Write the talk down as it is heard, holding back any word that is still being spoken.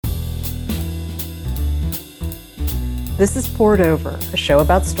This is Poured Over, a show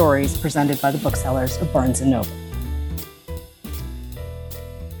about stories presented by the booksellers of Barnes & Noble.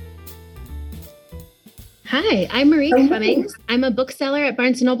 Hi, I'm Marie Cummings. I'm a bookseller at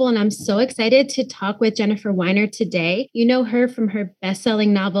Barnes & Noble, and I'm so excited to talk with Jennifer Weiner today. You know her from her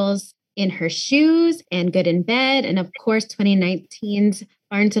best-selling novels In Her Shoes and Good in Bed, and of course, 2019's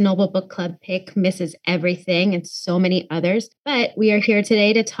Barnes & Noble Book Club pick, Mrs. Everything, and so many others. But we are here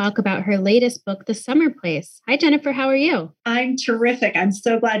today to talk about her latest book, The Summer Place. Hi, Jennifer. How are you? I'm terrific. I'm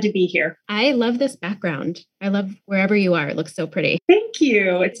so glad to be here. I love this background. I love wherever you are. It looks so pretty. Thank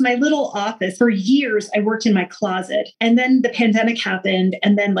you. It's my little office. For years, I worked in my closet. And then the pandemic happened.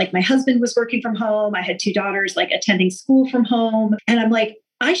 And then my husband was working from home. I had two daughters attending school from home. And I'm like,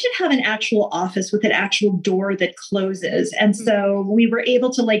 I should have an actual office with an actual door that closes. And so we were able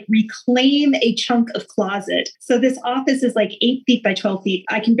to reclaim a chunk of closet. So this office is 8 feet by 12 feet.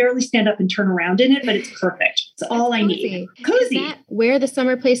 I can barely stand up and turn around in it, but it's perfect. It's all I need. Cozy. Is that where the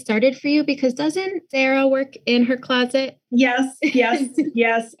summer place started for you? Because doesn't Sarah work in her closet? Yes.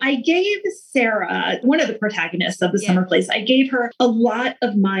 I gave Sarah, one of the protagonists of the summer place, I gave her a lot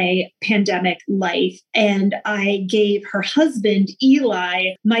of my pandemic life. And I gave her husband,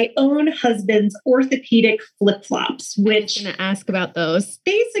 Eli, my own husband's orthopedic flip-flops, which I'm going to ask about those.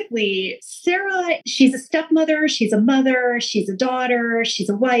 Basically, Sarah, she's a stepmother, she's a mother, she's a daughter, she's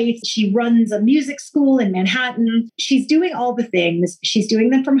a wife. She runs a music school in Manhattan. She's doing all the things. She's doing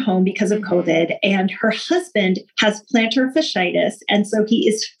them from home because of COVID. And her husband has plantar fasciitis. And so he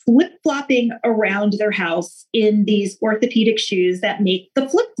is flip-flopping around their house in these orthopedic shoes that make the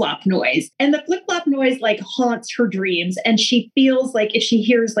flip-flop noise. And the flip-flop noise haunts her dreams. And she feels like if she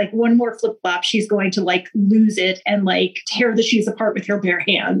hears one more flip-flop, she's going to lose it and tear the shoes apart with her bare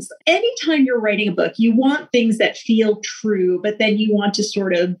hands. Anytime you're writing a book, you want things that feel true, but then you want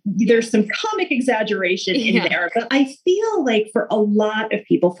to there's some comic exaggeration in there. But I feel for a lot of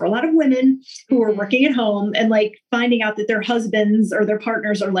people, for a lot of women who are working at home and finding out that their husbands or their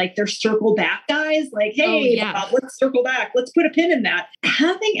partners are their circle back guys, hey, Bob, let's circle back. Let's put a pin in that.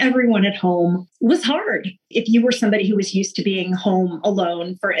 Having everyone at home was hard. If you were somebody who was used to being home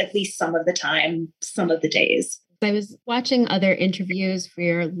alone for at least some of the time, some of the days. I was watching other interviews for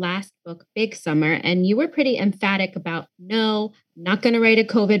your last book, Big Summer, and you were pretty emphatic about, no, I'm not going to write a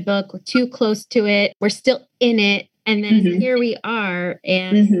COVID book. We're too close to it. We're still in it. And then here we are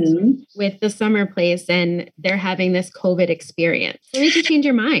and with The Summer Place, and they're having this COVID experience. What made you change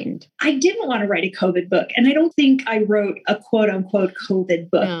your mind? I didn't want to write a COVID book. And I don't think I wrote a quote unquote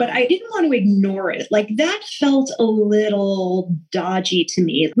COVID book, but I didn't want to ignore it. That felt a little dodgy to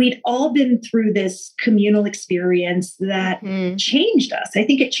me. We'd all been through this communal experience that changed us. I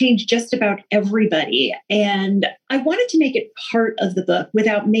think it changed just about everybody. And I wanted to make it part of the book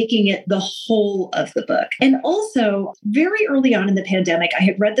without making it the whole of the book. And also, very early on in the pandemic, I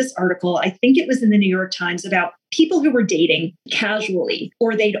had read this article, I think it was in the New York Times, about people who were dating casually,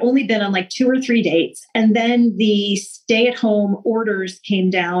 or they'd only been on 2 or 3 dates. And then the stay-at-home orders came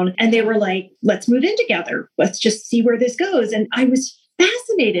down and they were let's move in together. Let's just see where this goes. And I was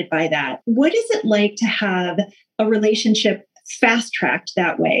fascinated by that. What is it like to have a relationship fast-tracked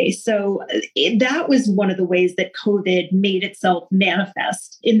that way? So that was one of the ways that COVID made itself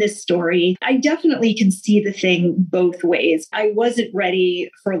manifest in this story. I definitely can see the thing both ways. I wasn't ready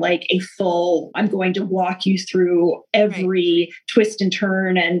for a full, I'm going to walk you through every twist and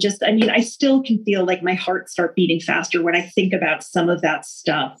turn. And I still can feel my heart start beating faster when I think about some of that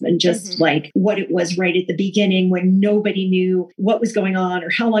stuff and just what it was right at the beginning when nobody knew what was going on or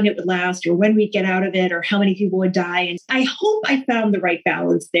how long it would last or when we'd get out of it or how many people would die. And I hope I found the right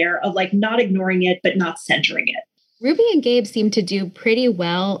balance there of not ignoring it, but not centering it. Ruby and Gabe seemed to do pretty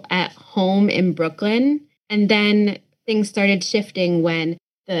well at home in Brooklyn. And then things started shifting when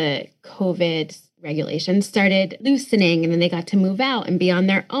the COVID regulations started loosening and then they got to move out and be on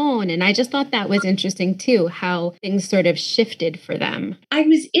their own. And I just thought that was interesting too, how things sort of shifted for them. I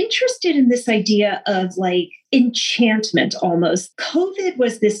was interested in this idea of enchantment almost. COVID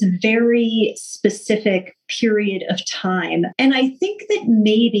was this very specific period of time. And I think that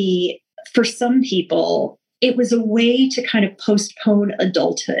maybe for some people, it was a way to kind of postpone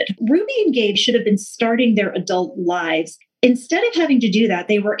adulthood. Ruby and Gabe should have been starting their adult lives. Instead of having to do that,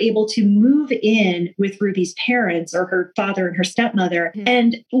 they were able to move in with Ruby's parents or her father and her stepmother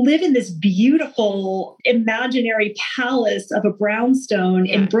and live in this beautiful imaginary palace of a brownstone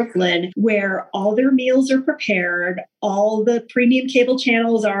in Brooklyn where all their meals are prepared. all the premium cable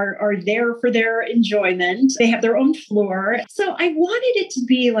channels are there for their enjoyment. They have their own floor. So I wanted it to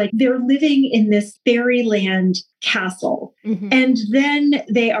be like they're living in this fairyland castle. Mm-hmm. And then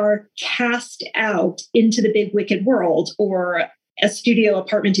they are cast out into the big wicked world, or a studio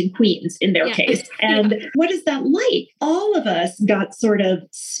apartment in Queens in their case. And what is that like? All of us got sort of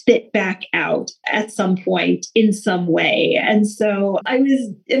spit back out at some point in some way. And so I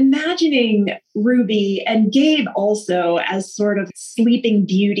was imagining Ruby and Gabe also as sort of sleeping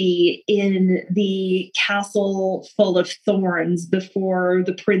beauty in the castle full of thorns before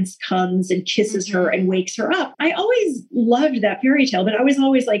the prince comes and kisses her and wakes her up. I always loved that fairy tale, but I was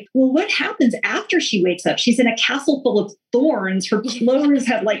always like, well, what happens after she wakes up? She's in a castle full of thorns. Her clothes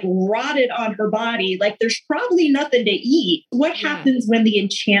have like rotted on her body. Like there's probably nothing to eat. What happens when the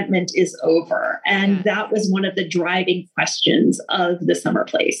enchantment is over? And that was one of the driving questions of The Summer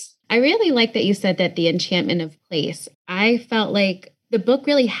Place. I really like that you said that the enchantment of place. I felt like the book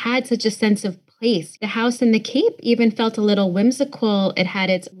really had such a sense of place. The house in the Cape even felt a little whimsical. It had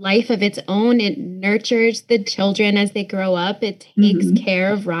its life of its own. It nurtures the children as they grow up. It takes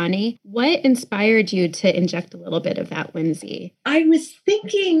care of Ronnie. What inspired you to inject a little bit of that whimsy? I was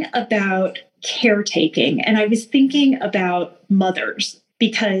thinking about caretaking, and I was thinking about mothers,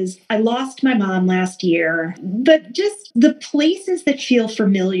 because I lost my mom last year, but just the places that feel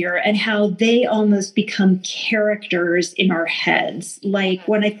familiar and how they almost become characters in our heads. Like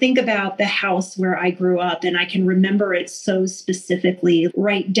when I think about the house where I grew up, and I can remember it so specifically,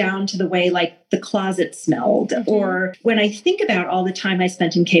 right down to the way like the closet smelled. Or when I think about all the time I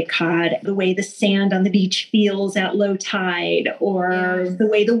spent in Cape Cod, the way the sand on the beach feels at low tide, or the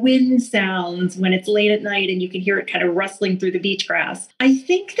way the wind sounds when it's late at night and you can hear it kind of rustling through the beach grass. I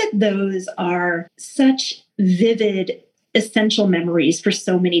think that those are such vivid, essential memories for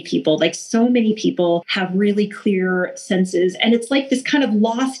so many people. Like so many people have really clear senses, and it's like this kind of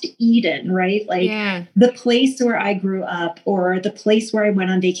lost Eden, right? Like the place where I grew up, or the place where I went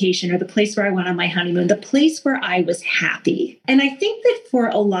on vacation, or the place where I went on my honeymoon, the place where I was happy. And I think that for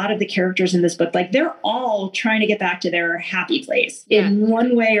a lot of the characters in this book, like they're all trying to get back to their happy place in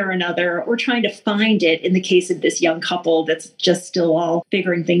one way or another, or trying to find it in the case of this young couple that's just still all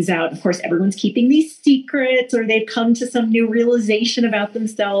figuring things out. Of course, everyone's keeping these secrets, or they've come to some new realization about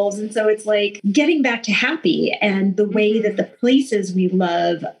themselves. And so it's like getting back to happy, and the way that the places we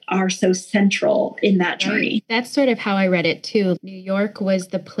love are so central in that journey. That's sort of how I read it too. New York was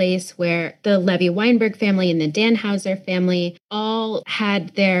the place where the Levy Weinberg family and the Danhauser family all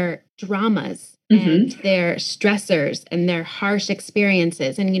had their dramas and their stressors and their harsh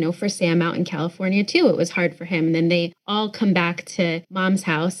experiences. And, you know, for Sam out in California too, it was hard for him. And then they all come back to Mom's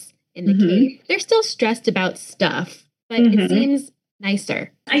house in the Cape. They're still stressed about stuff, but it seems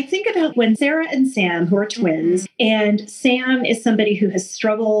nicer. I think about when Sarah and Sam, who are twins, and Sam is somebody who has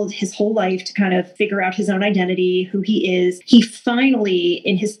struggled his whole life to kind of figure out his own identity, who he is. He finally,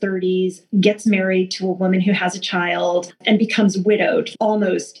 in his 30s, gets married to a woman who has a child and becomes widowed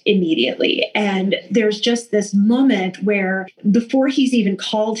almost immediately. And there's just this moment where before he's even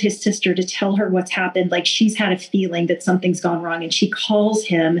called his sister to tell her what's happened, like she's had a feeling that something's gone wrong, and she calls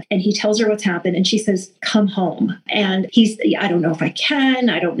him and he tells her what's happened, and she says, "Come home." And he's, I don't know if I can.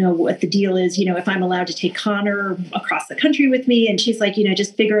 I don't know what the deal is, you know, if I'm allowed to take Connor across the country with me. And she's like, you know,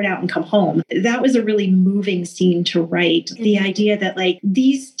 just figure it out and come home. That was a really moving scene to write. The idea that like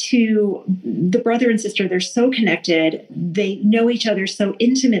these two, the brother and sister, they're so connected. They know each other so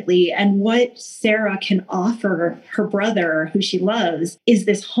intimately. And what Sarah can offer her brother, who she loves, is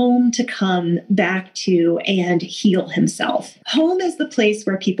this home to come back to and heal himself. Home is the place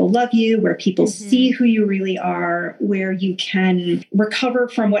where people love you, where people see who you really are, where you can recover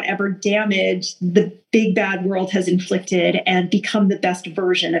from whatever damage the big bad world has inflicted and become the best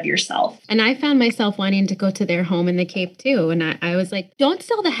version of yourself. And I found myself wanting to go to their home in the Cape too. And I was like, don't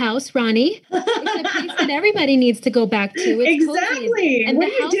sell the house, Ronnie. It's a place that everybody needs to go back to. It's exactly. And what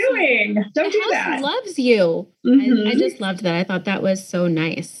are you doing? Don't do that. The house loves you. I just loved that. I thought that was so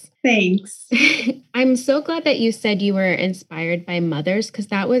nice. Thanks. I'm so glad that you said you were inspired by mothers, because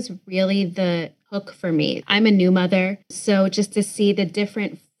that was really the hook for me. I'm a new mother. So just to see the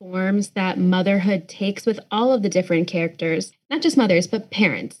different forms that motherhood takes with all of the different characters, not just mothers, but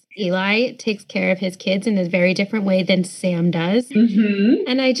parents. Eli takes care of his kids in a very different way than Sam does.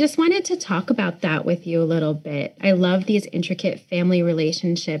 And I just wanted to talk about that with you a little bit. I love these intricate family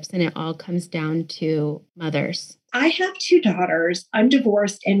relationships, and it all comes down to mothers. I have two daughters. I'm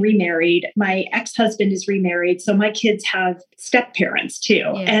divorced and remarried. My ex-husband is remarried. So my kids have step parents too.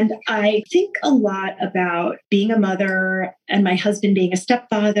 Yeah. And I think a lot about being a mother and my husband being a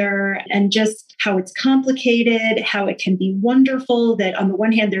stepfather and just how it's complicated, how it can be wonderful that on the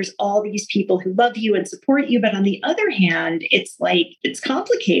one hand, there's all these people who love you and support you. But on the other hand, it's like, it's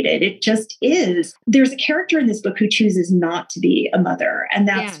complicated. It just is. There's a character in this book who chooses not to be a mother. And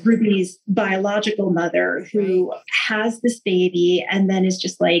that's Ruby's biological mother who has this baby and then is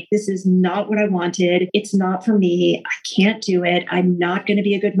just like, this is not what I wanted. It's not for me. I can't do it. I'm not going to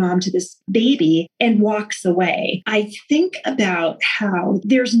be a good mom to this baby, and walks away. I think about how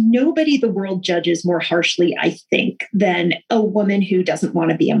there's nobody the world judges more harshly, I think, than a woman who doesn't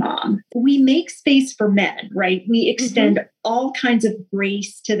want to be a mom. We make space for men, right? We extend all kinds of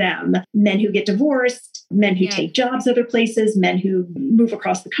grace to them. Men who get divorced, men who take jobs other places, men who move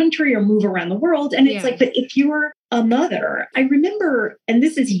across the country or move around the world. And it's like, but if you're a mother, I remember, and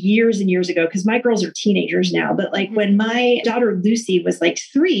this is years and years ago, because my girls are teenagers now, but like when my daughter Lucy was like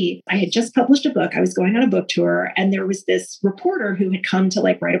 3, I had just published a book. I was going on a book tour, and there was this reporter who had come to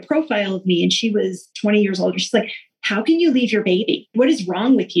like write a profile of me, and she was 20 years old. She's like, how can you leave your baby? What is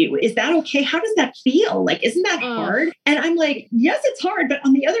wrong with you? Is that okay? How does that feel? Like, isn't that hard? And I'm like, yes, it's hard. But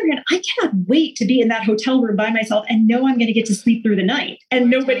on the other hand, I cannot wait to be in that hotel room by myself and know I'm going to get to sleep through the night.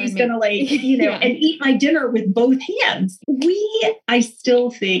 And nobody's going to like, you know, and eat my dinner with both hands. I still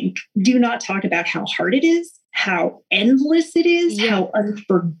think, do not talk about how hard it is, how endless it is, how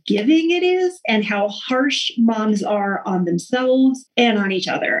unforgiving it is, and how harsh moms are on themselves and on each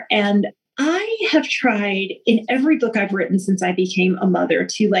other. And I have tried in every book I've written since I became a mother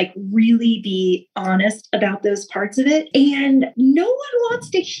to like really be honest about those parts of it. And no one wants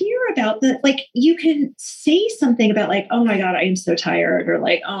to hear about that. Like, you can say something about like, oh my God, I am so tired, or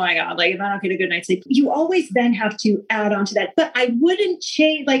like, oh my God, like if I don't get a good night's sleep, you always then have to add on to that. But I wouldn't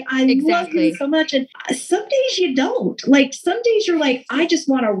change. Like, I love you so much. And some days you don't. Like, some days you're like, I just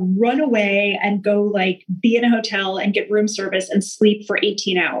want to run away and go like be in a hotel and get room service and sleep for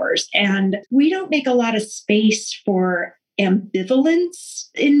 18 hours. And we don't make a lot of space for ambivalence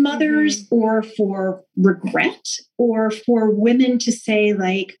in mothers or for regret or for women to say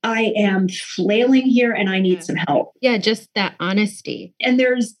like, I am flailing here and I need some help. Yeah, just that honesty. And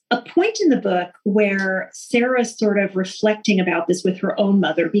there's a point in the book where Sarah's sort of reflecting about this with her own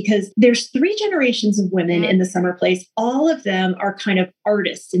mother, because there's 3 generations of women in the Summer Place. All of them are kind of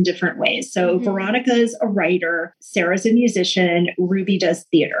artists in different ways. So Veronica's a writer, Sarah's a musician, Ruby does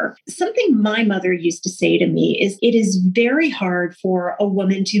theater. Something my mother used to say to me is it is very hard for a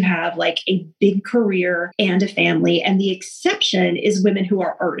woman to have like a big career and a family. And the exception is women who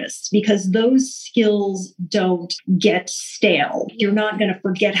are artists, because those skills don't get stale. You're not going to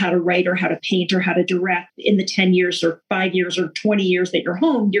forget how to write or how to paint or how to direct in the 10 years or 5 years or 20 years that you're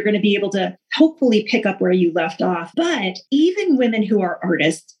home. You're going to be able to hopefully pick up where you left off. But even women who are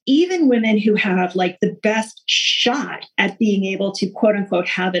artists, even women who have like the best shot at being able to quote unquote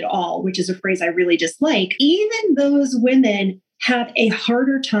have it all, which is a phrase I really dislike, even those women have a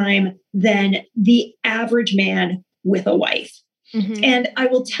harder time than the average man with a wife. And I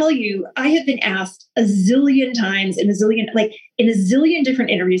will tell you, I have been asked a zillion times in a zillion different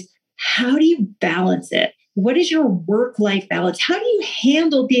interviews, how do you balance it? What is your work-life balance? How do you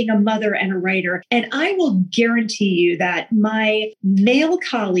handle being a mother and a writer? And I will guarantee you that my male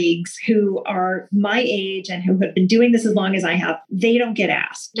colleagues who are my age and who have been doing this as long as I have, they don't get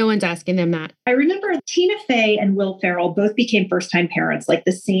asked. No one's asking them that. I remember Tina Fey and Will Ferrell both became first-time parents like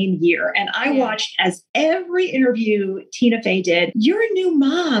the same year. And I watched as every interview Tina Fey did, you're a new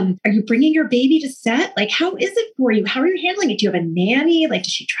mom. Are you bringing your baby to set? Like, how is it for you? How are you handling it? Do you have a nanny? Like,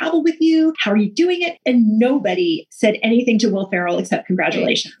 does she travel with you? How are you doing it? And nobody said anything to Will Ferrell except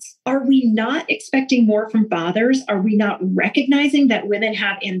congratulations. Are we not expecting more from fathers? Are we not recognizing that women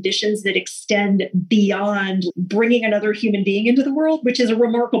have ambitions that extend beyond bringing another human being into the world, which is a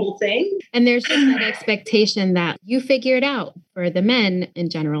remarkable thing? And there's just that expectation that you figure it out for the men in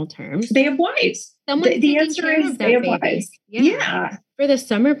general terms. They have wives. The answer is they have wives. Yeah. For the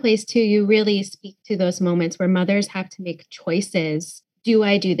Summer Place too, you really speak to those moments where mothers have to make choices. Do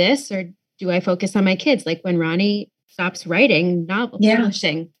I do this or do I focus on my kids? Like when Ronnie stops writing novel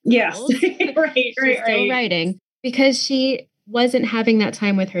publishing. Yes. She's still writing because she wasn't having that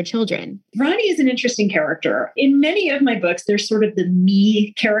time with her children. Ronnie is an interesting character. In many of my books, there's sort of the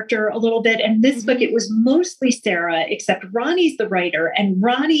me character a little bit. And this book, it was mostly Sarah, except Ronnie's the writer. And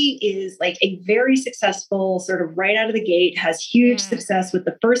Ronnie is like a very successful, sort of right out of the gate, has huge success with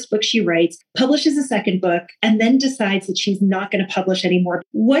the first book she writes, publishes a second book, and then decides that she's not going to publish anymore.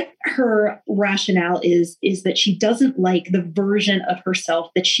 What her rationale is that she doesn't like the version of herself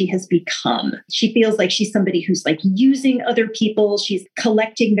that she has become. She feels like she's somebody who's like using other people. She's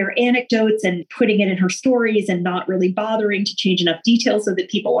collecting their anecdotes and putting it in her stories and not really bothering to change enough details so that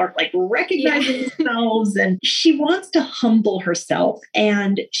people aren't like recognizing themselves. And she wants to humble herself,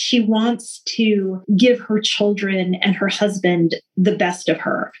 and she wants to give her children and her husband the best of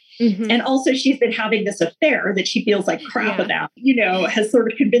her. And also she's been having this affair that she feels like crap about, has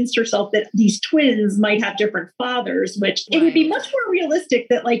sort of convinced herself that these twins might have different fathers, which it would be much more realistic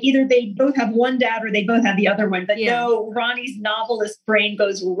that like either they both have one dad or they both have the other one. But no, Ronnie's novelist brain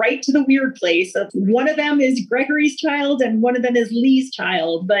goes right to the weird place of one of them is Gregory's child and one of them is Lee's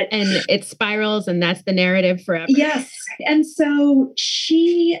child. And it spirals, and that's the narrative forever. Yes. And so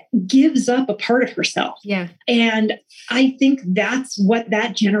she gives up a part of herself. Yeah. And I think that's what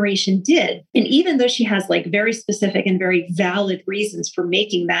that generation did. And even though she has like very specific and very valid reasons for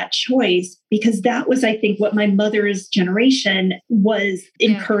making that choice, because that was, I think, what my mother's generation was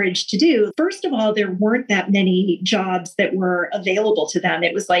encouraged to do. First of all, there weren't that many jobs that were available to them.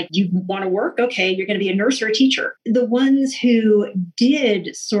 It was like, you want to work? Okay, you're going to be a nurse or a teacher. The ones who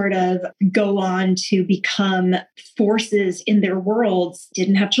did sort of go on to become forces in their worlds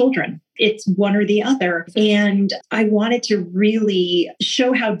didn't have children. It's one or the other. And I wanted to really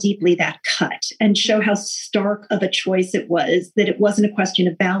show how deeply that cut and show how stark of a choice it was, that it wasn't a question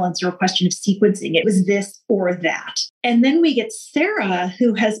of balance or a question of sequencing. It was this or that. And then we get Sarah,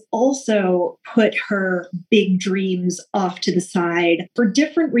 who has also put her big dreams off to the side for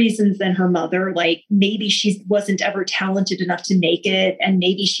different reasons than her mother. Like maybe she wasn't ever talented enough to make it, and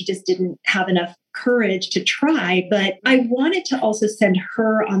maybe she just didn't have enough courage to try. But I wanted to also send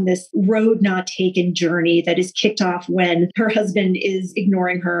her on this road not taken journey that is kicked off when her husband is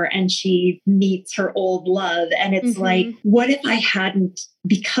ignoring her and she meets her old love. And it's like, what if I hadn't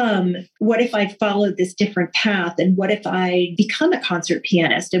become, what if I followed this different path? And what if I become a concert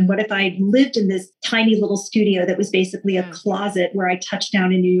pianist? And what if I lived in this tiny little studio that was basically a closet where I touched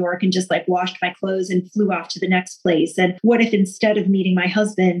down in New York and just like washed my clothes and flew off to the next place? And what if instead of meeting my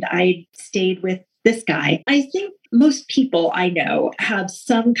husband, I stayed with this guy? I think most people I know have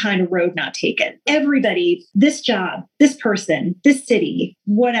some kind of road not taken. Everybody, this job, this person, this city,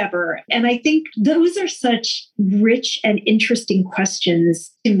 whatever. And I think those are such rich and interesting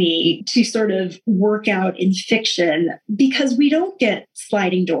questions to me to sort of work out in fiction, because we don't get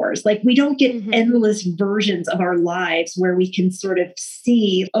sliding doors. Like we don't get endless versions of our lives where we can sort of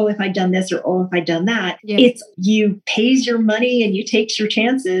see, oh, if I'd done this or oh, if I'd done that. It's you pays your money and you take your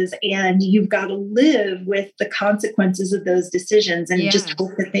chances, and you've got to live with the consequences of those decisions and just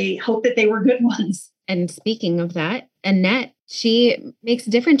hope that they were good ones. And speaking of that, Annette, she makes a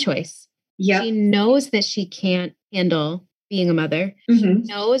different choice. She knows that she can't handle being a mother. She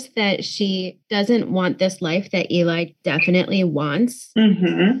knows that she doesn't want this life that Eli definitely wants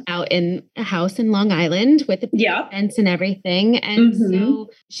out in a house in Long Island with a fence and everything. And so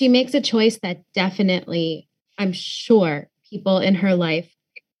she makes a choice that definitely, I'm sure, people in her life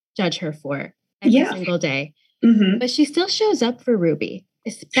judge her for every single day. But she still shows up for Ruby,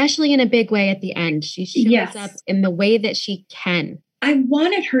 especially in a big way at the end. She shows up in the way that she can. I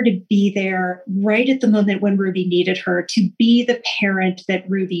wanted her to be there right at the moment when Ruby needed her, to be the parent that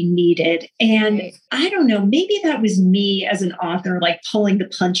Ruby needed. And I don't know, maybe that was me as an author, like pulling the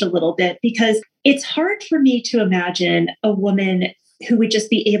punch a little bit, because it's hard for me to imagine a woman who would just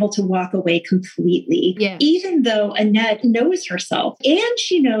be able to walk away completely, even though Annette knows herself and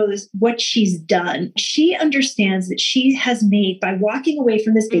she knows what she's done. She understands that she has made, by walking away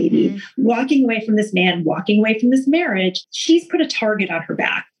from this baby, walking away from this man, walking away from this marriage, she's put a target on her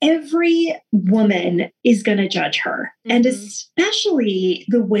back. Every woman is going to judge her, and especially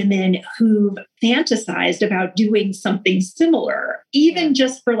the women who've fantasized about doing something similar, even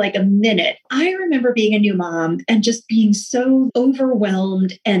just for like a minute. I remember being a new mom and just being so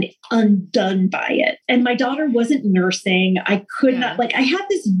overwhelmed and undone by it. And my daughter wasn't nursing. I could not, like, I had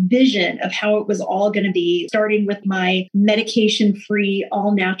this vision of how it was all going to be, starting with my medication-free,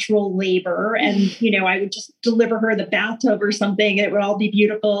 all-natural labor. And, I would just deliver her the bathtub or something. It would all be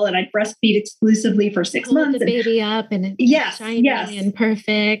beautiful. hospital and I'd breastfeed exclusively for 6 months. The baby up and shiny and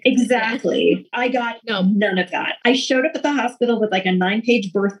perfect. Exactly. I got none of that. I showed up at the hospital with like a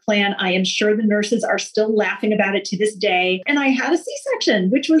 9-page birth plan. I am sure the nurses are still laughing about it to this day. And I had a C-section,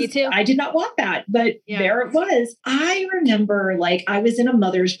 which was, I did not want that, but there it was. I remember like I was in a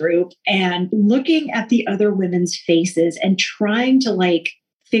mother's group and looking at the other women's faces and trying to like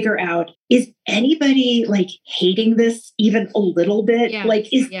figure out, is anybody like hating this even a little bit?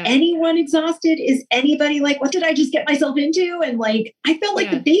 Like, is anyone exhausted? Is anybody like, what did I just get myself into? And like, I felt like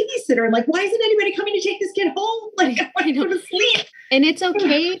the babysitter. I'm like, why isn't anybody coming to take this kid home? Like, I want to go to sleep. And it's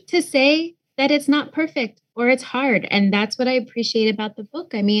okay to say that it's not perfect or it's hard. And that's what I appreciate about the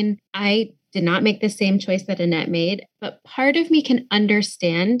book. I mean, I did not make the same choice that Annette made, but part of me can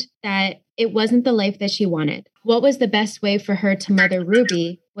understand that it wasn't the life that she wanted. What was the best way for her to mother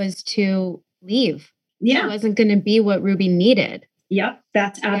Ruby was to leave. It wasn't going to be what Ruby needed. Yep,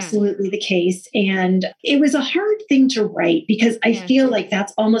 that's absolutely the case. And it was a hard thing to write because I feel like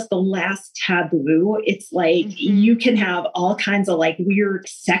that's almost the last taboo. It's like you can have all kinds of like weird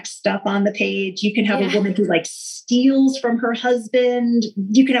sex stuff on the page. You can have a woman who like steals from her husband.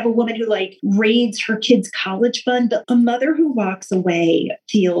 You can have a woman who like raids her kid's college fund. But a mother who walks away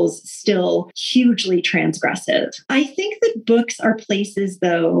feels still hugely transgressive. I think that books are places,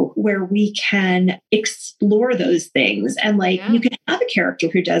 though, where we can explore those things. And like you can have a character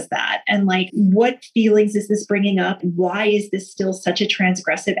who does that. And like, what feelings is this bringing up? Why is this still such a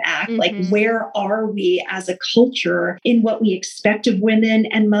transgressive act? Like, where are we as a culture in what we expect of women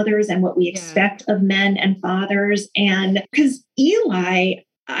and mothers and what we expect of men and fathers? And because Eli,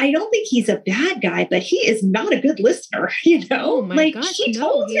 I don't think he's a bad guy, but he is not a good listener, you know? Oh my gosh, she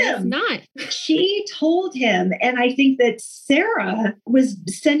told him. Not. She told him. And I think that Sarah was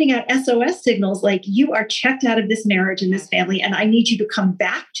sending out SOS signals like, you are checked out of this marriage and this family, and I need you to come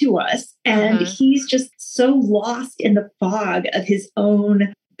back to us. And he's just so lost in the fog of his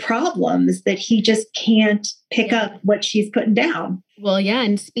own problems that he just can't pick up what she's putting down. Well, yeah.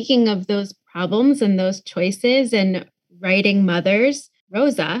 And speaking of those problems and those choices and writing mothers,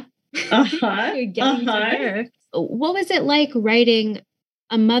 Rosa, getting to her. What was it like writing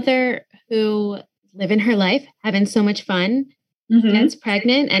a mother who living her life, having so much fun, gets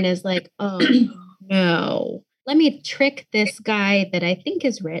pregnant and is like, oh no, let me trick this guy that I think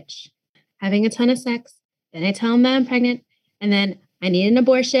is rich, having a ton of sex. Then I tell him that I'm pregnant and then I need an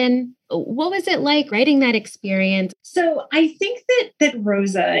abortion. What was it like writing that experience? So I think that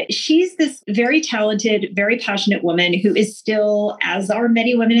Rosa, she's this very talented, very passionate woman who is still, as are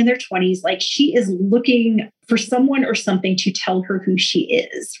many women in their 20s, like she is looking for someone or something to tell her who she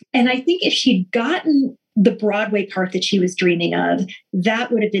is. And I think if she'd gotten the Broadway part that she was dreaming of,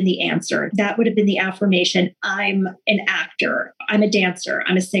 that would have been the answer. That would have been the affirmation. I'm an actor. I'm a dancer.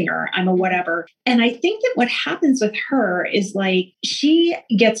 I'm a singer. I'm a whatever. And I think that what happens with her is like, she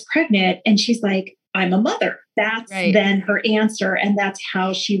gets pregnant and she's like, I'm a mother. That's then her answer. And that's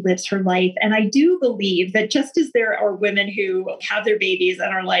how she lives her life. And I do believe that just as there are women who have their babies and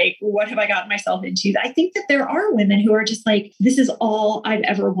are like, what have I gotten myself into? I think that there are women who are just like, this is all I've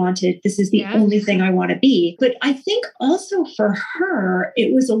ever wanted. This is the only thing I want to be. But I think also for her,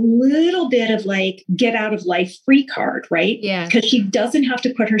 it was a little bit of like, get out of life free card, right? Yeah. Because she doesn't have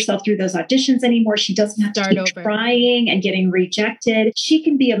to put herself through those auditions anymore. She doesn't have to keep trying and getting rejected. She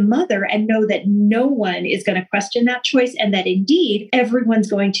can be a mother and know that no one is going to question that choice and that indeed everyone's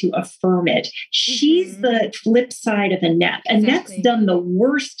going to affirm it. She's the flip side of Annette. Annette's done the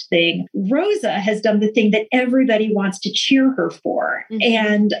worst thing. Rosa has done the thing that everybody wants to cheer her for.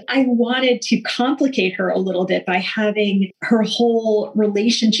 And I wanted to complicate her a little bit by having her whole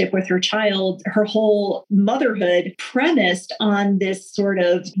relationship with her child, her whole motherhood premised on this sort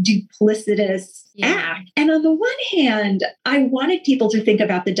of duplicitous act. And on the one hand, I wanted people to think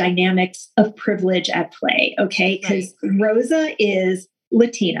about the dynamics of privilege at play, okay? Because Rosa is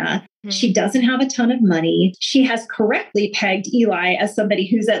Latina. She doesn't have a ton of money. She has correctly pegged Eli as somebody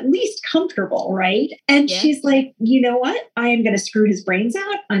who's at least comfortable, right? And she's like, you know what? I am going to screw his brains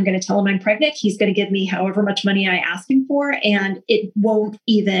out. I'm going to tell him I'm pregnant. He's going to give me however much money I ask him for, and it won't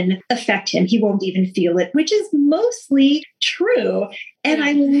even affect him. He won't even feel it, which is mostly true. And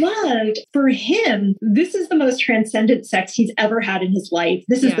I loved for him, this is the most transcendent sex he's ever had in his life.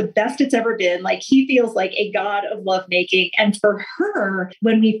 This is the best it's ever been. Like he feels like a god of lovemaking. And for her,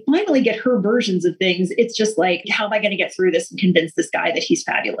 when we finally only get her versions of things, it's just like, how am I going to get through this and convince this guy that he's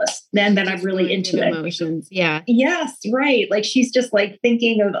fabulous? Then I'm really into it. Emotions. Yeah. Yes, right. Like she's just like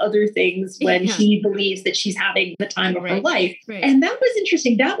thinking of other things when he believes that she's having the time of her life. Right. And that was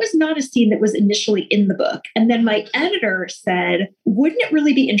interesting. That was not a scene that was initially in the book. And then my editor said, wouldn't it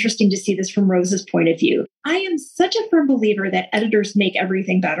really be interesting to see this from Rosa's point of view? I am such a firm believer that editors make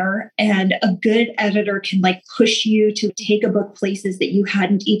everything better, and a good editor can like push you to take a book places that you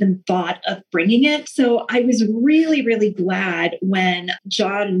hadn't even thought of bringing it. So I was really, really glad when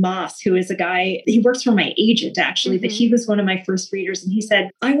John Moss, who is a guy, he works for my agent actually, but he was one of my first readers. And he said,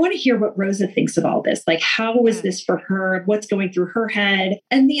 I want to hear what Rosa thinks of all this. Like, how was this for her? What's going through her head?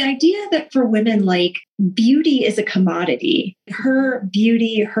 And the idea that for women, like, beauty is a commodity. Her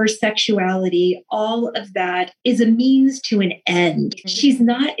beauty, her sexuality, all of that is a means to an end. She's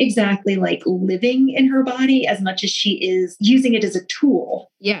not exactly like living in her body as much as she is using it as a tool.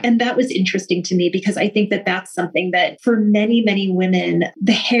 Yeah. And that was interesting to me because I think that that's something that for many, many women,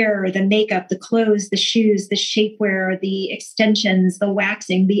 the hair, the makeup, the clothes, the shoes, the shapewear, the extensions, the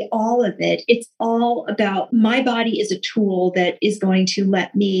waxing, all of it, it's all about my body is a tool that is going to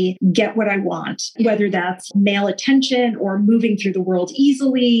let me get what I want, whether that's male attention or moving through the world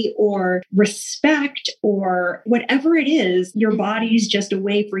easily or respect or whatever it is, your body's just a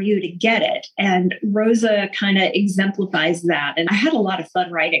way for you to get it. And Rosa kind of exemplifies that. And I had a lot of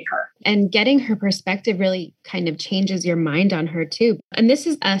fun writing her. And getting her perspective really kind of changes your mind on her too. And this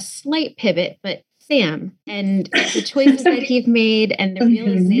is a slight pivot, but Sam and the choices that he's made and the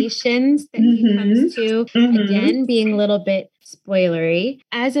realizations that he comes to, again, being a little bit spoilery.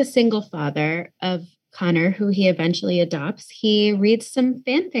 As a single father of Connor, who he eventually adopts, he reads some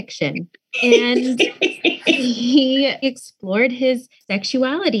fan fiction and he explored his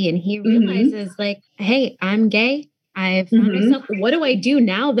sexuality and he realizes like, hey, I'm gay. I've found myself. What do I do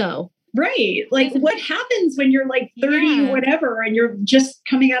now though? Right. Like what happens when you're like 30, whatever, and you're just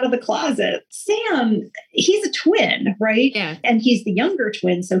coming out of the closet? Sam, he's a twin, right? Yeah. And he's the younger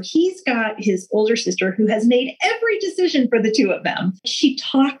twin. So he's got his older sister who has made every decision for the two of them. She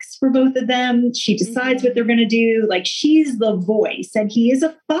talks for both of them. She decides what they're going to do. Like she's the voice and he is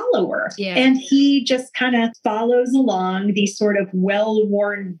a follower. Yeah. And he just kind of follows along the sort of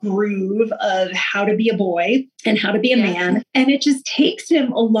well-worn groove of how to be a boy and how to be a man. And it just takes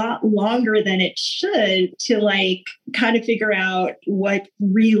him a lot longer than it should to like kind of figure out what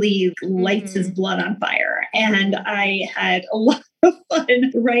really lights his blood on fire. And I had a lot of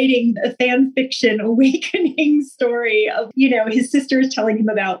fun writing a fan fiction awakening story of, you know, his sister is telling him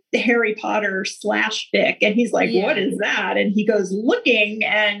about the Harry Potter /fic. And he's like, what is that? And he goes looking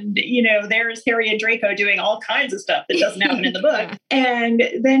and, you know, there's Harry and Draco doing all kinds of stuff that doesn't happen in the book. And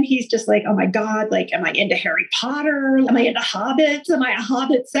then he's just like, oh my God, like, am I into Harry Potter? Am I into hobbits? Am I a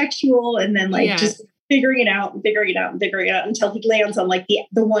hobbit sexual? And then like just figuring it out until he lands on like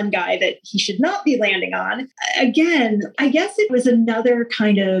the one guy that he should not be landing on. Again, I guess it was another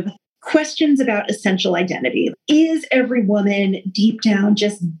kind of questions about essential identity. Is every woman deep down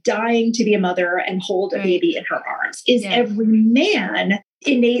just dying to be a mother and hold a baby in her arms? Is every man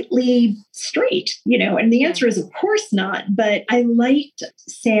innately straight, you know? And the answer is, of course not. But I liked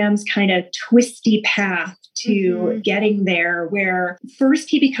Sam's kind of twisty path to getting there, where first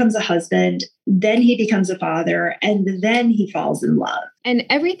he becomes a husband, then he becomes a father, and then he falls in love. And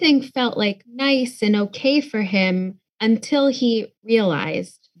everything felt like nice and okay for him until he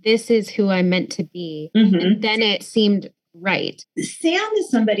realized this is who I'm meant to be. And then it seemed right. Sam is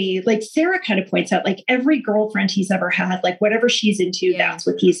somebody, like Sarah kind of points out, like every girlfriend he's ever had, like whatever she's into, that's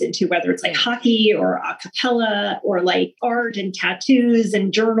what he's into, whether it's like hockey or a cappella or like art and tattoos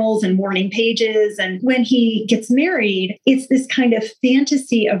and journals and morning pages. And when he gets married, it's this kind of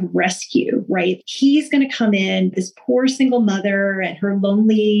fantasy of rescue, right? He's going to come in, this poor single mother and her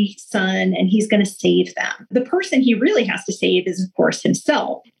lonely son, and he's going to save them. The person he really has to save is, of course,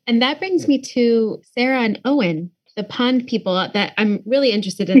 himself. And that brings me to Sarah and Owen, the pond people, that I'm really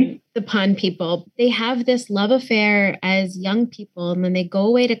interested in. The pond people, they have this love affair as young people, and then they go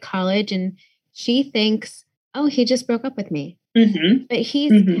away to college and she thinks, oh, he just broke up with me. But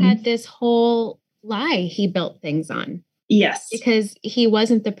he's had this whole lie he built things on. Yes. Because he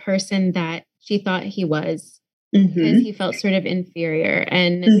wasn't the person that she thought he was, because he felt sort of inferior.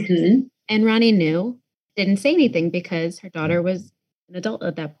 And Ronnie knew, didn't say anything because her daughter was an adult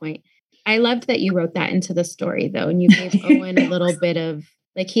at that point. I loved that you wrote that into the story, though, and you gave Owen a little bit of,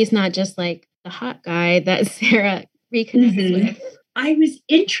 like, he's not just like the hot guy that Sarah reconnects with. I was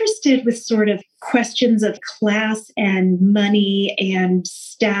interested with sort of questions of class and money and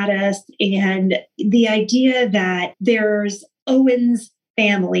status and the idea that there's Owen's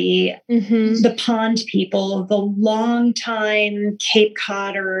family, the pond people, the longtime Cape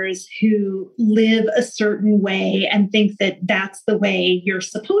Codders who live a certain way and think that that's the way you're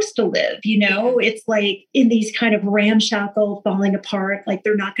supposed to live. You know, it's like in these kind of ramshackle, falling apart, like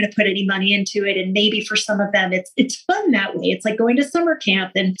they're not going to put any money into it. And maybe for some of them, it's fun that way. It's like going to summer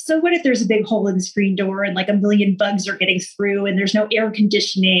camp. And so what if there's a big hole in the screen door and like a million bugs are getting through and there's no air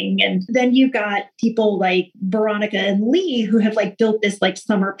conditioning? And then you've got people like Veronica and Lee who have like built this like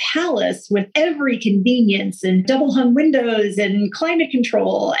summer palace with every convenience and double hung windows and climate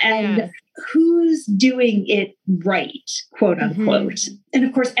control. And who's doing it right, quote unquote. And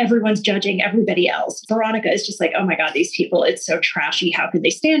of course, everyone's judging everybody else. Veronica is just like, oh my God, these people, it's so trashy. How could they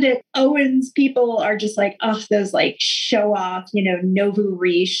stand it? Owen's people are just like, oh, those like show off, you know, nouveau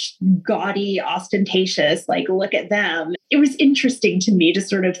riche, gaudy, ostentatious, like, look at them. It was interesting to me to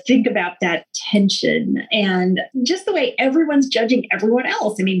sort of think about that tension and just the way everyone's judging everyone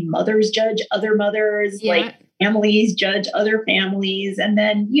else. I mean, mothers judge other mothers, like families judge other families. And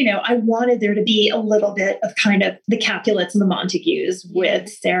then, you know, I wanted there to be a little bit of kind of the Capulets and the Montagues with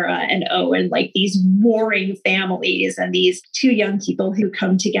Sarah and Owen, like these warring families and these two young people who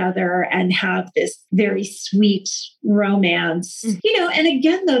come together and have this very sweet romance, you know. And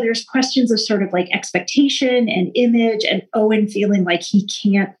again, though, there's questions of sort of like expectation and image and Owen feeling like he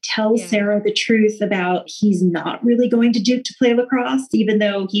can't tell Sarah the truth about he's not really going to Duke to play lacrosse, even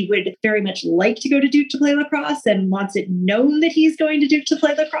though he would very much like to go to Duke to play lacrosse and wants it known that he's going to Duke to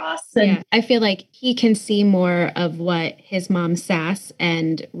play lacrosse. And I feel like he can see more of what his mom Sass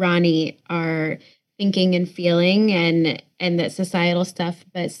and Ronnie are thinking and feeling and that societal stuff.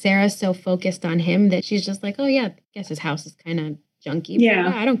 But Sarah's so focused on him that she's just like, oh yeah, I guess his house is kind of junky.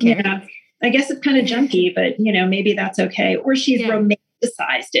 Yeah, I don't care. Yeah. I guess it's kind of junky, but you know, maybe that's okay. Or she's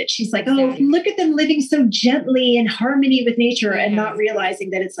romanticized it. She's like, oh, look at them living so gently in harmony with nature and not realizing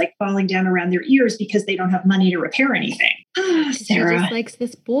that it's like falling down around their ears because they don't have money to repair anything. Ah, Sarah. She just likes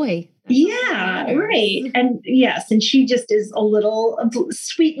this boy. Yeah, right. And yes, and she just is a little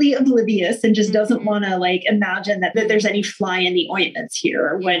sweetly oblivious and just doesn't want to like imagine that there's any fly in the ointments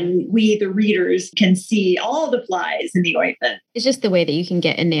here when we, the readers, can see all the flies in the ointment. It's just the way that you can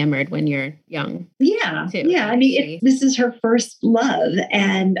get enamored when you're young. Yeah. Yeah. I mean, this is her first love.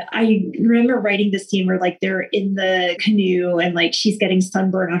 And I remember writing this scene where like they're in the canoe and like she's getting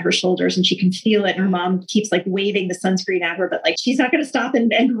sunburn on her shoulders and she can feel it. And her mom keeps like waving the sunscreen at her, but like she's not going to stop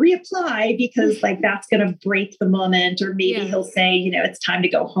and reapply because like that's going to break the moment. Or maybe he'll say, you know, it's time to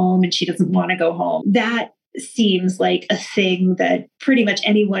go home and she doesn't want to go home. That seems like a thing that pretty much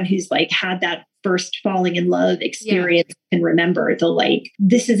anyone who's like had that first falling in love experience can remember. The like,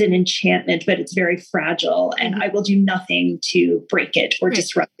 this is an enchantment, but it's very fragile and I will do nothing to break it or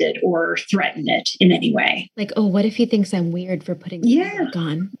disrupt it or threaten it in any way. Like, oh, what if he thinks I'm weird for putting the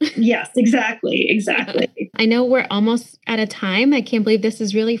on? Yes, exactly. I know we're almost out of time. I can't believe this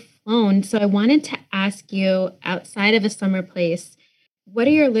is really flown. So I wanted to ask you, outside of A Summer Place, what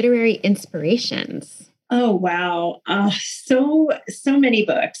are your literary inspirations? Oh, wow. So many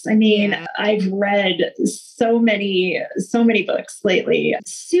books. I mean, I've read so many books lately.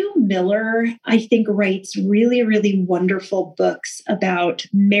 Sue Miller, I think, writes really, really wonderful books about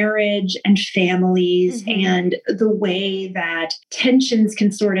marriage and families and the way that tensions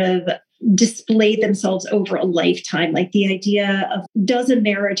can sort of display themselves over a lifetime. Like the idea of, does a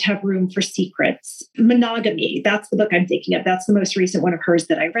marriage have room for secrets? Monogamy, that's the book I'm thinking of. That's the most recent one of hers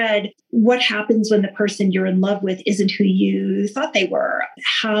that I read. What happens when the person you're in love with isn't who you thought they were?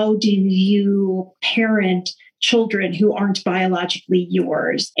 How do you parent children who aren't biologically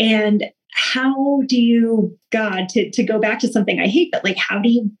yours? And how do you, God, to go back to something I hate, but like, how do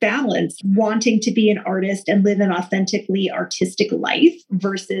you balance wanting to be an artist and live an authentically artistic life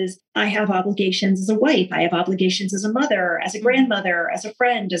versus I have obligations as a wife, I have obligations as a mother, as a grandmother, as a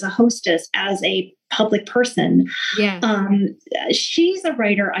friend, as a hostess, as a public person. She's a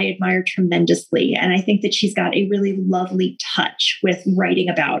writer I admire tremendously. And I think that she's got a really lovely touch with writing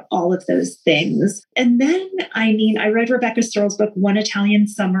about all of those things. And then, I mean, I read Rebecca Searle's book, One Italian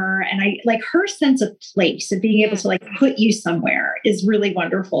Summer, and I like her sense of place and being able to like put you somewhere is really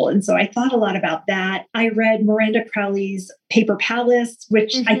wonderful. And so I thought a lot about that. I read Miranda Crowley's Paper Palace,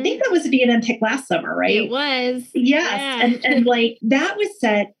 which I think that was a B&M pick last summer, right? It was. Yes. And like that was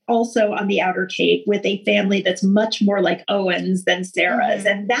set also on the Outer Cape with a family that's much more like Owen's than Sarah's.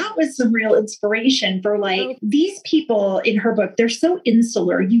 And that was some real inspiration for like these people in her book. They're so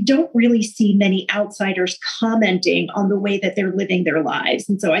insular. You don't really see many outsiders commenting on the way that they're living their lives.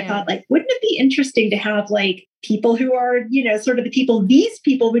 And so I thought like, wouldn't it be interesting to have like people who are, sort of the people these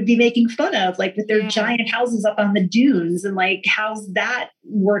people would be making fun of, like with their giant houses up on the dunes, and like, how's that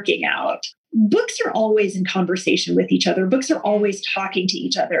working out? Books are always in conversation with each other. Books are always talking to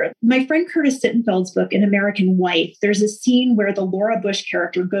each other. My friend Curtis Sittenfeld's book, An American Wife, there's a scene where the Laura Bush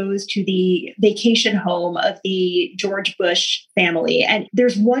character goes to the vacation home of the George Bush family. And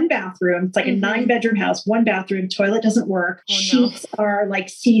there's one bathroom. It's like a 9-bedroom house, one bathroom, toilet doesn't work. Sheets are like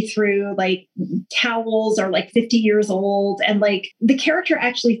see-through, like towels are like 50 years old. And like the character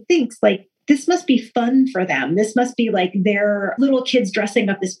actually thinks like, this must be fun for them. This must be like their little kids dressing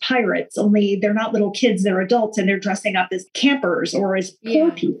up as pirates, only they're not little kids, they're adults, and they're dressing up as campers or as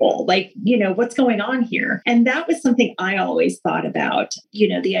poor people. Like, what's going on here? And that was something I always thought about,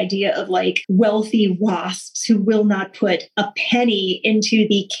 the idea of like wealthy wasps who will not put a penny into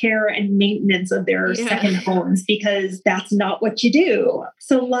the care and maintenance of their second homes because that's not what you do.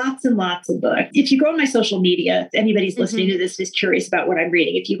 So lots and lots of books. If you go on my social media, if anybody's listening to this is curious about what I'm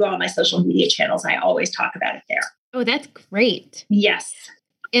reading, if you go on my social media channels, I always talk about it there. Oh, that's great. Yes.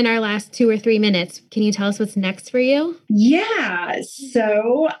 In our last 2 or 3 minutes, can you tell us what's next for you? Yeah.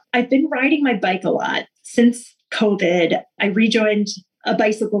 So I've been riding my bike a lot since COVID. I rejoined a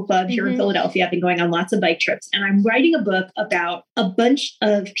bicycle club here in Philadelphia. I've been going on lots of bike trips, and I'm writing a book about a bunch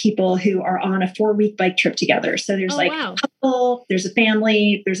of people who are on a 4-week bike trip together. So there's a couple, there's a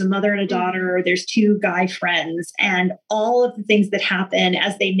family, there's a mother and a daughter, there's 2 guy friends, and all of the things that happen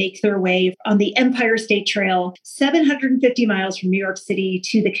as they make their way on the Empire State Trail, 750 miles from New York City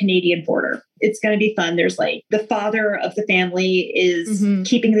to the Canadian border. It's going to be fun. There's like the father of the family is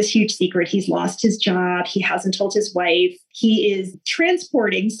keeping this huge secret. He's lost his job. He hasn't told his wife. He is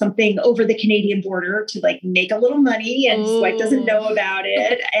transporting something over the Canadian border to like make a little money, and his wife doesn't know about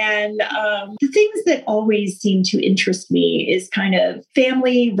it. And the things that always seem to interest me is kind of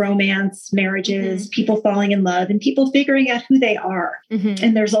family, romance, marriages, people falling in love, and people figuring out who they are.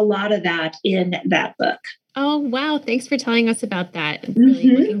 And there's a lot of that in that book. Oh, wow. Thanks for telling us about that. I'm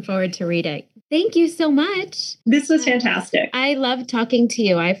really looking forward to read it. Thank you so much. This was fantastic. I love talking to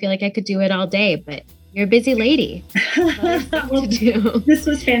you. I feel like I could do it all day, but you're a busy lady. Well, this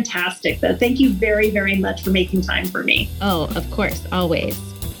was fantastic, though. Thank you very, very much for making time for me. Oh, of course. Always.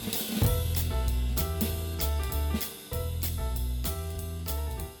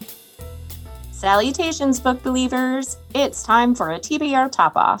 Salutations, book believers. It's time for a TBR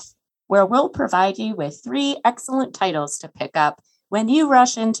Top-Off, where we'll provide you with 3 excellent titles to pick up when you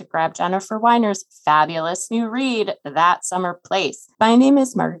rush in to grab Jennifer Weiner's fabulous new read, That Summer Place. My name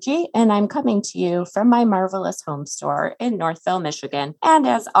is Margie, and I'm coming to you from my marvelous home store in Northville, Michigan. And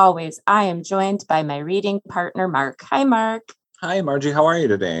as always, I am joined by my reading partner, Mark. Hi, Mark. Hi, Margie. How are you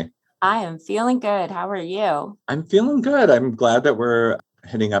today? I am feeling good. How are you? I'm feeling good. I'm glad that we're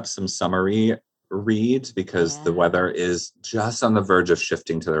hitting up some summery reads because the weather is just on the verge of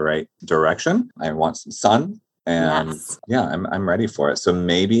shifting to the right direction. I want some sun. And I'm ready for it. So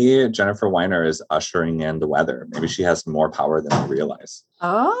maybe Jennifer Weiner is ushering in the weather. Maybe she has more power than we realize.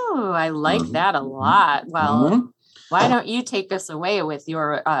 Oh, I like that a lot. Well, why don't you take us away with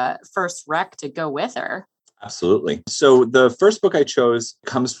your first rec to go with her? Absolutely. So the first book I chose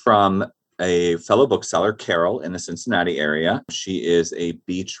comes from a fellow bookseller, Carol, in the Cincinnati area. She is a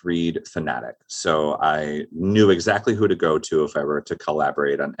beach read fanatic. So I knew exactly who to go to if I were to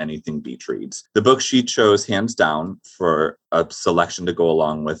collaborate on anything beach reads. The book she chose, hands down, for a selection to go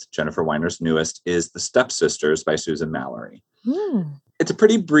along with Jennifer Weiner's newest is The Stepsisters by Susan Mallery. It's a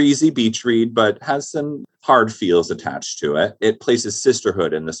pretty breezy beach read, but has some hard feels attached to it. It places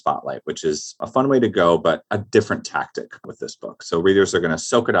sisterhood in the spotlight, which is a fun way to go, but a different tactic with this book. So readers are going to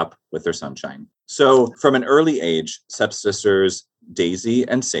soak it up with their sunshine. So from an early age, stepsisters Daisy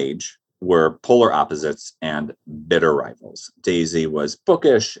and Sage were polar opposites and bitter rivals. Daisy was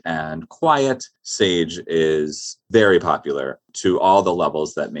bookish and quiet. Sage is very popular to all the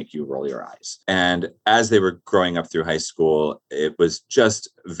levels that make you roll your eyes. And as they were growing up through high school, it was just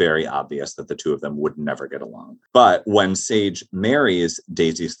very obvious that the two of them would never get along. But when Sage marries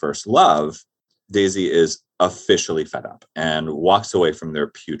Daisy's first love, Daisy is officially fed up and walks away from their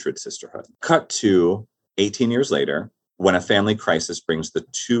putrid sisterhood. Cut to 18 years later, when a family crisis brings the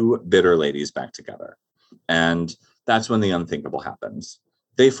 2 bitter ladies back together. And that's when the unthinkable happens.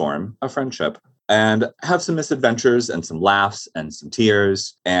 They form a friendship and have some misadventures and some laughs and some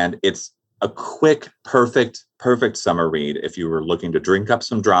tears. And it's a quick, perfect summer read. If you were looking to drink up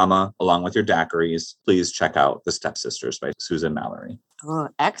some drama along with your daiquiris, please check out The Stepsisters by Susan Mallery. Oh,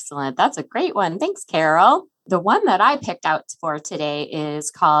 excellent. That's a great one. Thanks, Carol. The one that I picked out for today is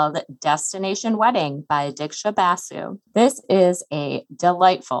called Destination Wedding by Diksha Basu. This is a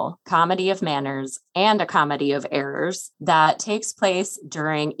delightful comedy of manners and a comedy of errors that takes place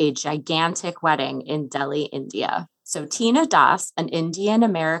during a gigantic wedding in Delhi, India. So Tina Das, an Indian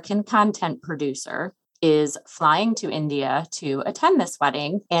American content producer, is flying to India to attend this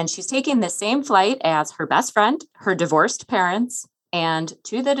wedding, and she's taking the same flight as her best friend, her divorced parents, and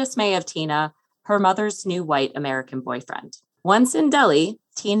to the dismay of Tina, her mother's new white American boyfriend. Once in Delhi,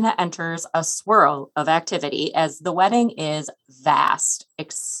 Tina enters a swirl of activity as the wedding is vast,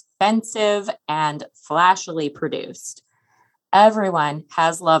 expensive, and flashily produced. Everyone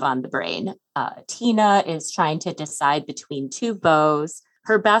has love on the brain. Tina is trying to decide between two beaux.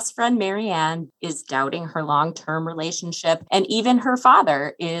 Her best friend, Marianne, is doubting her long-term relationship, and even her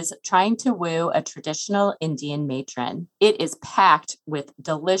father is trying to woo a traditional Indian matron. It is packed with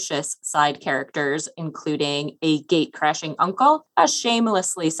delicious side characters, including a gate-crashing uncle, a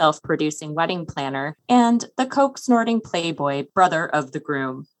shamelessly self-producing wedding planner, and the coke-snorting playboy brother of the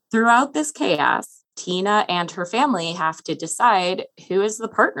groom. Throughout this chaos, Tina and her family have to decide who is the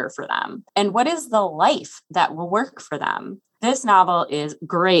partner for them and what is the life that will work for them. This novel is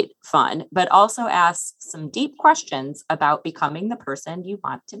great fun, but also asks some deep questions about becoming the person you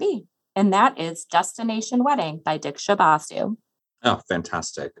want to be. And that is Destination Wedding by Diksha Basu. Oh,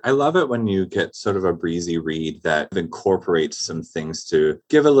 fantastic. I love it when you get sort of a breezy read that incorporates some things to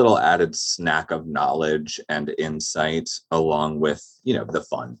give a little added snack of knowledge and insight along with, the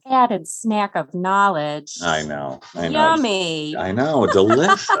fun. Added snack of knowledge. I know. Yummy. I know.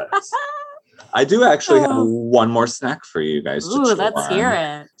 Delicious. I do actually have one more snack for you guys to chew let's on. hear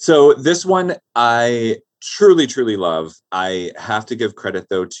it. So this one I truly, truly love. I have to give credit,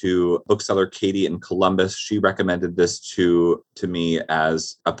 though, to bookseller Katie in Columbus. She recommended this to me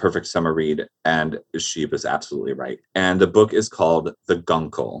as a perfect summer read, and she was absolutely right. And the book is called The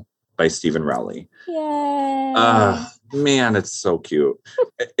Guncle by Stephen Rowley. Yay! Man, it's so cute.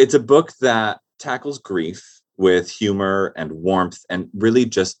 It's a book that tackles grief with humor and warmth and really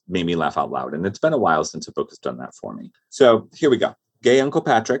just made me laugh out loud. And it's been a while since a book has done that for me. So here we go. Gay Uncle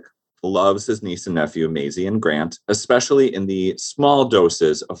Patrick loves his niece and nephew, Maisie and Grant, especially in the small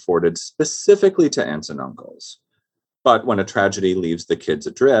doses afforded specifically to aunts and uncles. But when a tragedy leaves the kids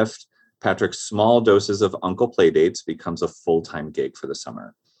adrift, Patrick's small doses of uncle playdates becomes a full-time gig for the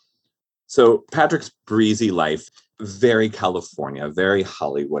summer. So Patrick's breezy life, very California, very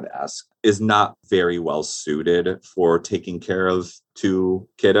Hollywood-esque, is not very well suited for taking care of two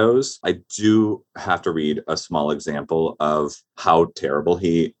kiddos. I do have to read a small example of how terrible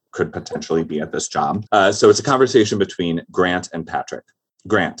he could potentially be at this job. So it's a conversation between Grant and Patrick.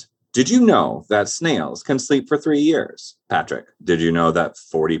 Grant, did you know that snails can sleep for 3 years? Patrick, did you know that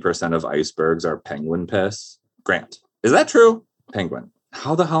 40% of icebergs are penguin piss? Grant, is that true? Penguin,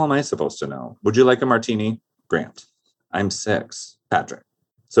 how the hell am I supposed to know? Would you like a martini? Grant, I'm 6. Patrick,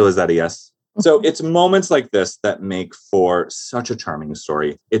 so is that a yes? So it's moments like this that make for such a charming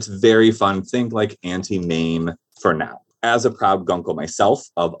story. It's very fun. Think like Auntie Mame for now. As a proud gunkle myself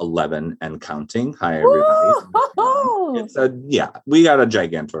of 11 and counting. Hi, everybody. We got a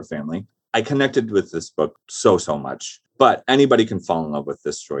Gigantor family. I connected with this book so much. But anybody can fall in love with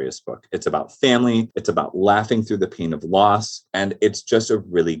this joyous book. It's about family. It's about laughing through the pain of loss. And it's just a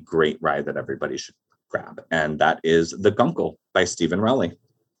really great ride that everybody should grab. And that is The Guncle by Stephen Rowley.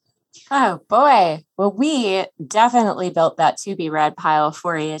 Oh, boy. Well, we definitely built that to-be-read pile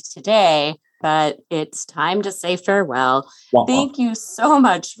for you today. But it's time to say farewell. Thank you so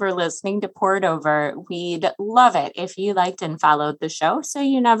much for listening to Poured Over. We'd love it if you liked and followed the show so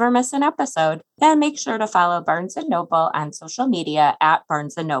you never miss an episode. And make sure to follow Barnes & Noble on social media at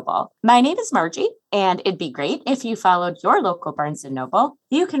Barnes & Noble. My name is Margie, and it'd be great if you followed your local Barnes & Noble.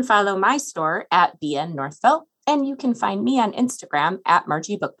 You can follow my store at BN Northville, and you can find me on Instagram at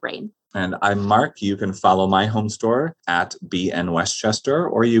Margie Bookbrain. And I'm Mark. You can follow my home store at BN Westchester,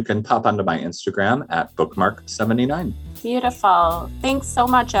 or you can pop onto my Instagram at bookmark79. Beautiful. Thanks so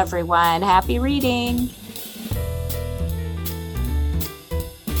much, everyone. Happy reading.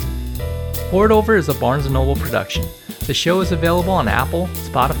 Poured Over is a Barnes & Noble production. The show is available on Apple,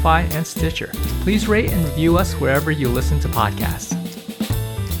 Spotify, and Stitcher. Please rate and review us wherever you listen to podcasts.